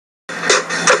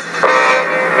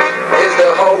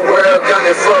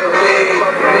gunning for me?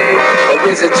 Or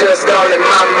is it just all in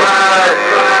my mind?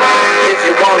 If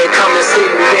you want it, come and see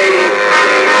me.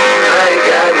 I ain't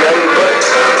got nothing but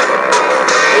time.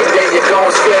 And then you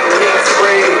gon' set me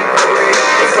free.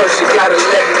 But first you gotta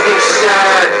let me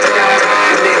shine.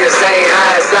 You niggas ain't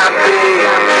high as I be.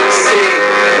 See,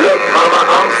 look mama,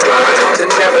 I'm flying to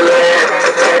NeverLand.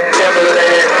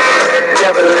 NeverLand,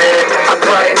 NeverLand. I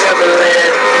probably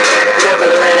NeverLand.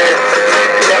 NeverLand,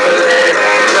 NeverLand.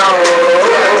 No,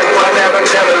 I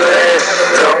NeverLand.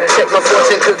 No, check my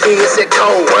fortune cookie, it's a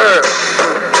cold word.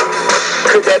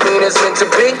 Could that mean it's meant to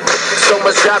be? So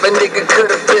much job a nigga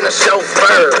could've been a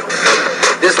chauffeur.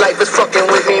 This life is fucking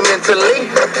with me mentally.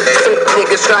 Fake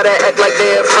niggas try to act like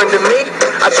they're a friend of me.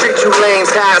 I treat you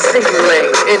lames how I see you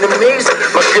lames. Enemies,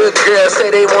 my good girls say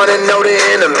they wanna know the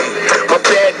enemy. My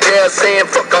bad girls saying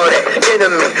fuck all that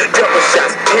enemy. Double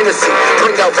shots, Hennessy,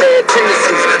 bring out bad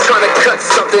tendencies. Trying to cut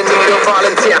something, need a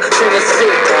volunteer,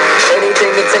 Tennessee.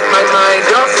 Anything to take my mind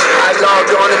off. I log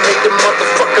on and make the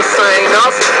motherfucker sign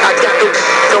off. I got the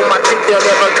on my dick, they'll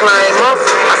never climb off.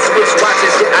 I switch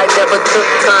watches, yeah, I never took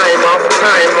time off.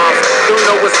 Don't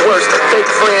know what's worse,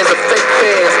 fake friends or fake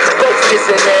fans. Both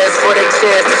kissing ass for their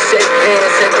chance to shake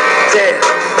hands. And damn,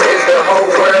 is the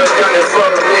whole world gunning for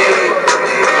me?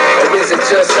 Or is it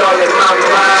just all in my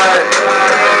mind?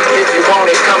 If you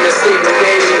want it, come and see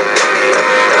me.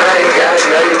 I ain't got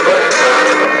nothing but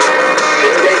time.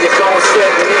 And then you gon'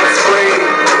 set me free.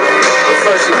 But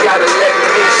first you gotta let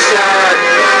me shine.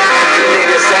 You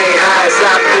niggas ain't high as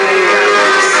I be.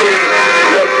 See,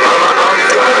 look mama, I'm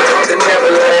flying to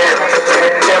NeverLand.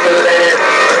 NeverLand,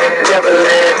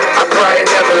 NeverLand. I probably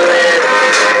NeverLand.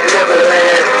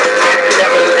 NeverLand,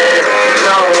 NeverLand.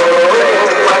 No,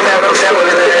 I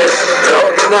NeverLand.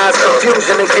 Organize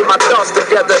confusion and get my thoughts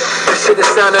together. This shit is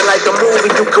sounding like a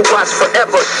movie you could watch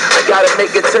forever. I gotta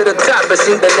make it to the top, it's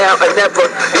either now or never.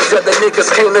 These other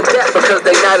niggas came to death because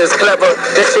they not as clever.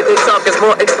 That shit they talk is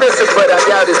more expensive, but I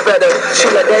doubt it's better. She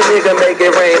let that nigga make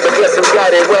it rain, but guess who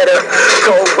got it wetter?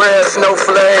 Cold weather, snow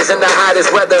flurries in the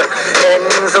hottest weather. And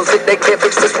so sick they can't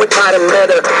fix this with modern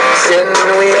meta. Sin,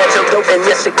 we had your dope, and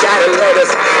yes, you gotta let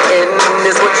us in.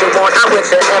 Is what you want, I want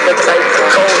your appetite.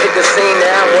 Cold hit the scene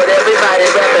now, what everybody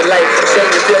rapping like. Shame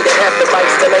you feel you have to bite,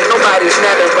 still ain't nobody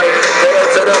snapping right. Pedal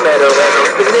to the metal as I'm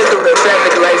speeding through the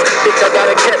traffic lights. Bitch, I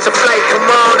gotta catch a flight, come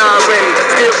on already.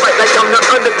 Still fight like I'm the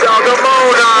underdog, I'm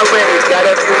on already. Got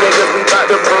a few niggas we bout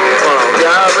to prove on.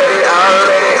 Y'all ready?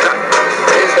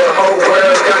 Is the whole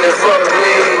world gunning for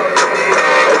me?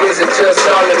 Or is it just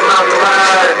all